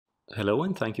Hello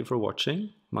and thank you for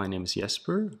watching. My name is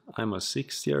Jesper. I'm a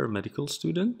 6th-year medical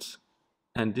student,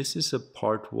 and this is a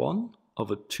part 1 of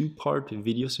a 2-part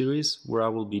video series where I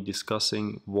will be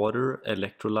discussing water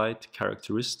electrolyte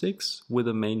characteristics with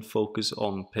a main focus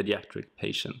on pediatric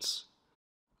patients.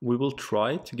 We will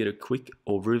try to get a quick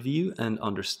overview and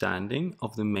understanding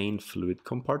of the main fluid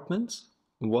compartments,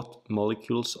 what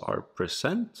molecules are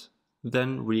present,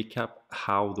 then recap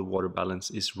how the water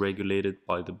balance is regulated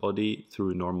by the body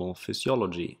through normal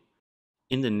physiology.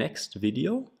 In the next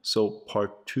video, so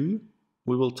part 2,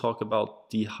 we will talk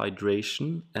about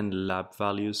dehydration and lab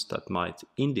values that might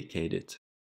indicate it.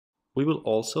 We will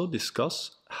also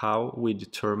discuss how we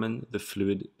determine the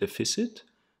fluid deficit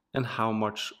and how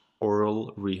much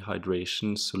oral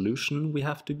rehydration solution we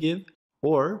have to give,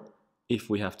 or if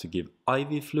we have to give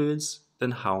IV fluids, then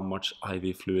how much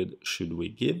IV fluid should we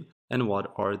give, and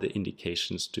what are the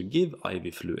indications to give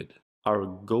IV fluid. Our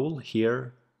goal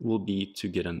here will be to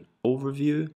get an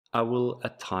overview. I will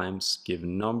at times give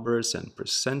numbers and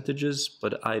percentages,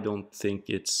 but I don't think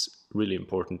it's really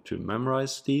important to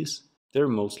memorize these. They're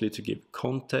mostly to give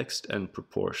context and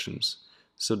proportions,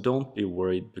 so don't be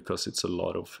worried because it's a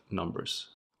lot of numbers.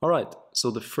 Alright,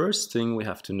 so the first thing we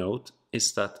have to note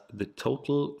is that the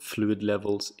total fluid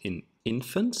levels in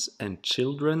infants and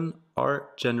children are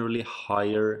generally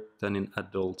higher than in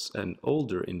adults and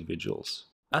older individuals.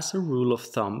 As a rule of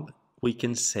thumb, we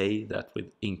can say that with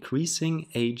increasing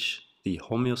age, the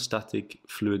homeostatic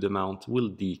fluid amount will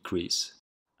decrease.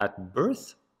 At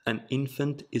birth, an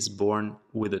infant is born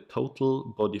with a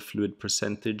total body fluid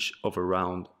percentage of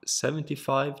around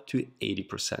 75 to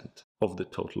 80% of the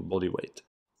total body weight.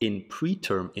 In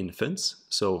preterm infants,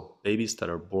 so babies that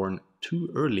are born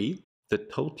too early, the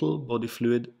total body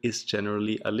fluid is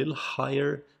generally a little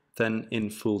higher than in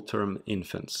full-term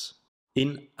infants.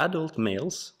 In adult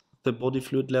males, the body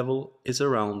fluid level is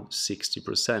around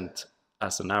 60%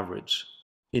 as an average.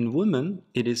 In women,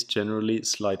 it is generally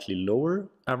slightly lower,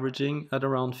 averaging at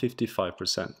around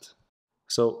 55%.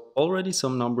 So already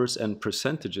some numbers and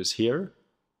percentages here,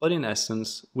 but in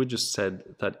essence, we just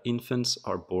said that infants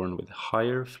are born with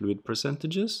higher fluid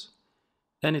percentages,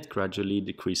 and it gradually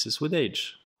decreases with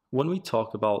age. When we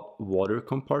talk about water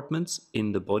compartments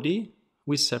in the body,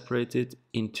 we separate it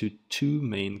into 2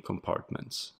 main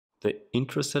compartments: the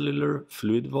intracellular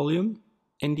fluid volume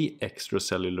and the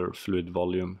extracellular fluid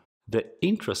volume. The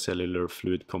intracellular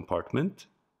fluid compartment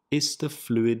is the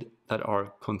fluid that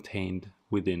are contained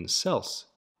within cells.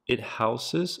 It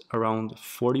houses around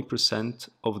 40%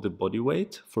 of the body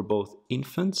weight for both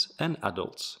infants and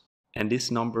adults, and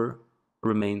this number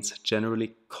remains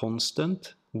generally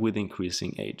constant with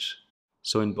increasing age.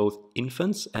 So in both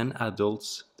infants and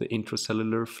adults, the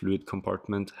intracellular fluid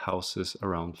compartment houses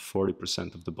around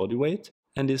 40% of the body weight,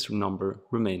 and this number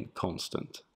remains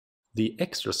constant. The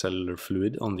extracellular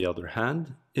fluid, on the other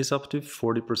hand, is up to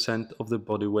 40% of the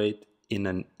body weight in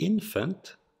an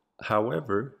infant.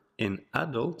 However, in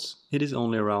adults, it is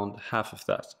only around half of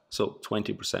that, so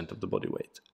 20% of the body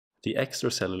weight. The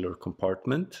extracellular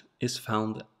compartment is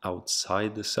found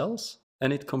outside the cells,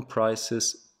 and it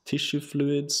comprises tissue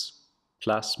fluids,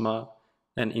 plasma,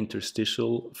 and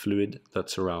interstitial fluid that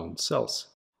surround cells.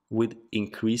 With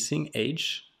increasing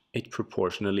age, it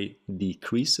proportionally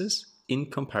decreases in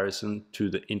comparison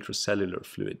to the intracellular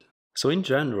fluid. So in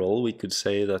general, we could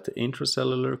say that the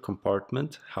intracellular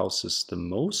compartment houses the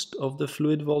most of the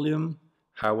fluid volume.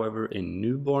 However, in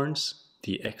newborns,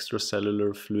 the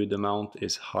extracellular fluid amount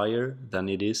is higher than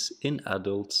it is in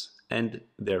adults and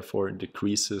therefore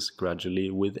decreases gradually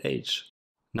with age.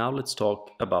 Now let's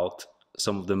talk about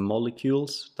some of the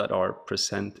molecules that are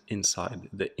present inside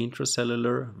the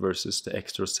intracellular versus the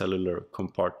extracellular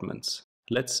compartments.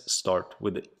 Let's start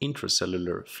with the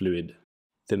intracellular fluid.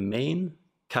 The main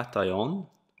cation,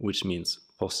 which means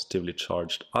positively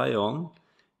charged ion,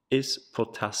 is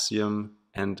potassium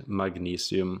and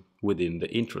magnesium within the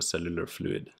intracellular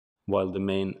fluid, while the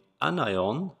main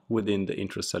anion within the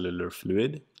intracellular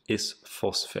fluid is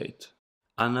phosphate.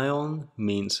 Anion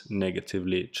means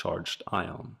negatively charged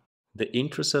ion. The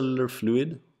intracellular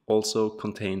fluid also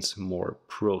contains more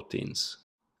proteins.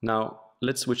 Now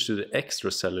let's switch to the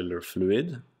extracellular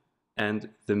fluid, and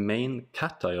the main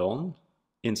cation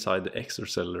inside the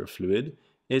extracellular fluid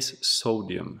is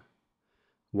sodium,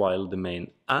 while the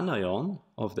main anion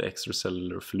of the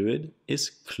extracellular fluid is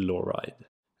chloride.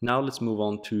 Now let's move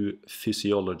on to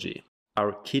physiology.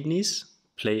 Our kidneys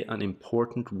play an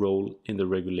important role in the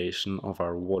regulation of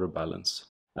our water balance,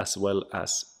 as well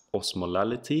as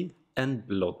osmolality and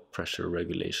blood pressure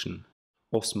regulation.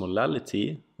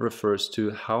 Osmolality refers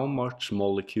to how much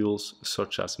molecules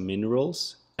such as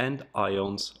minerals and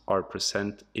ions are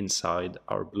present inside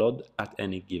our blood at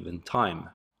any given time.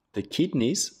 The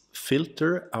kidneys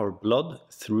filter our blood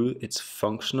through its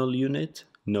functional unit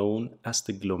known as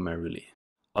the glomeruli.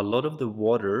 A lot of the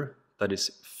water that is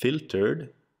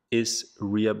filtered is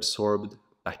reabsorbed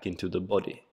back into the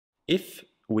body. If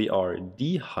we are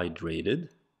dehydrated,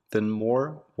 then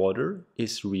more water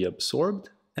is reabsorbed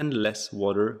and less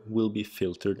water will be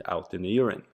filtered out in the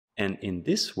urine. And in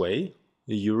this way,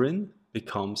 the urine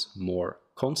becomes more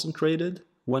concentrated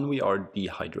when we are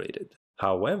dehydrated.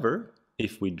 However,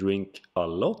 if we drink a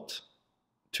lot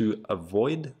to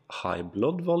avoid high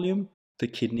blood volume, the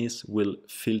kidneys will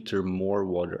filter more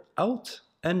water out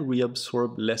and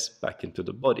reabsorb less back into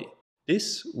the body.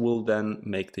 This will then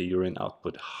make the urine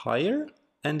output higher,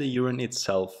 and the urine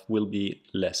itself will be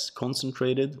less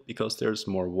concentrated because there's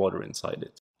more water inside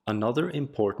it. Another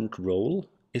important role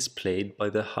is played by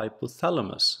the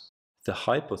hypothalamus. The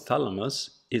hypothalamus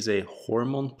is a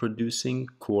hormone-producing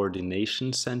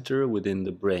coordination center within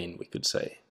the brain, we could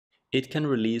say. It can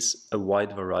release a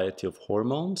wide variety of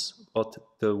hormones, but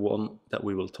the one that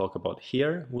we will talk about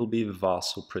here will be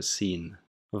vasopressin.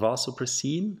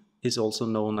 Vasopressin is also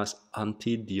known as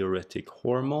antidiuretic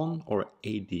hormone, or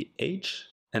ADH,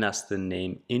 and as the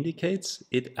name indicates,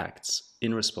 it acts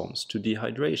in response to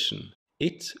dehydration.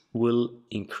 It will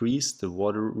increase the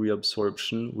water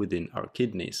reabsorption within our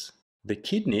kidneys. The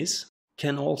kidneys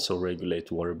can also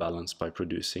regulate water balance by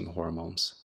producing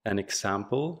hormones. An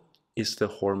example is the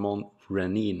hormone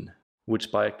Renin,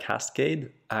 which by a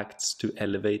cascade acts to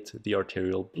elevate the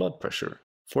arterial blood pressure.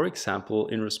 For example,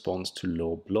 in response to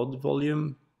low blood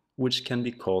volume, which can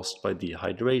be caused by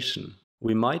dehydration.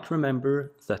 We might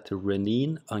remember that the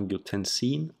Renin,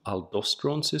 Angiotensin,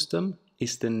 Aldosterone system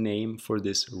is the name for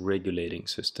this regulating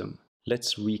system.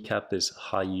 Let's recap this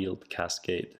high-yield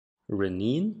cascade.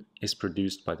 Renin is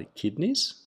produced by the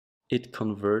kidneys. It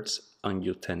converts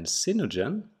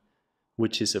angiotensinogen,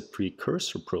 which is a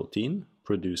precursor protein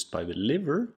produced by the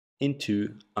liver,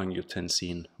 into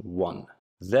angiotensin 1.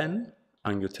 Then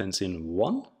angiotensin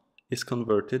 1 is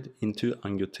converted into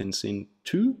angiotensin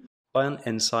 2 by an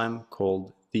enzyme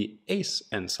called the ACE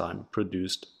enzyme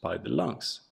produced by the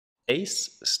lungs.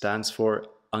 ACE stands for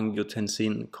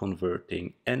angiotensin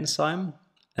converting enzyme,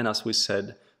 and as we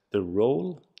said, the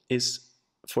role is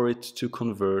for it to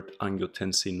convert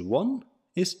angiotensin 1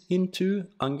 into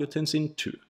angiotensin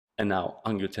 2. And now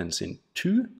angiotensin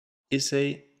 2 is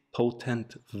a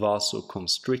potent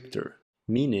vasoconstrictor,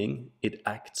 meaning it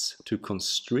acts to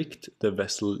constrict the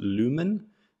vessel lumen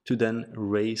to then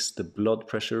raise the blood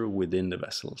pressure within the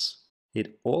vessels.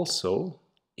 It also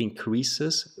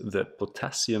increases the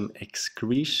potassium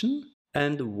excretion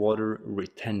and water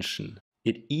retention.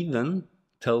 It even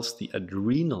tells the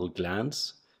adrenal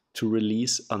glands to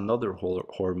release another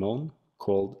hormone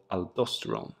called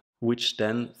aldosterone, which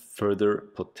then further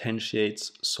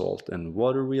potentiates salt and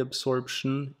water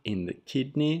reabsorption in the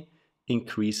kidney,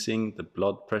 increasing the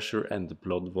blood pressure and the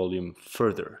blood volume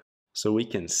further. So we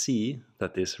can see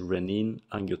that this renin,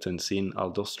 angiotensin,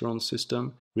 aldosterone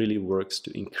system really works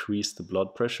to increase the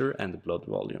blood pressure and the blood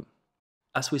volume.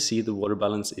 As we see, the water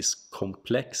balance is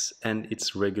complex and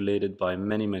it's regulated by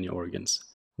many organs.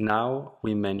 Now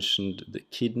we mentioned the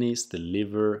kidneys, the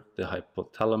liver, the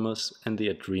hypothalamus, and the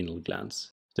adrenal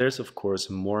glands. There's of course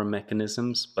more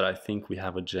mechanisms, but I think we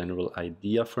have a general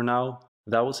idea for now.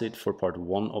 That was it for part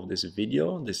 1 of this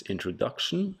video, this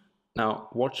introduction. Now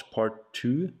watch part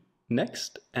 2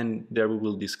 next, and there we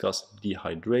will discuss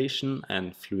dehydration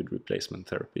and fluid replacement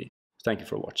therapy. Thank you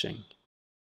for watching.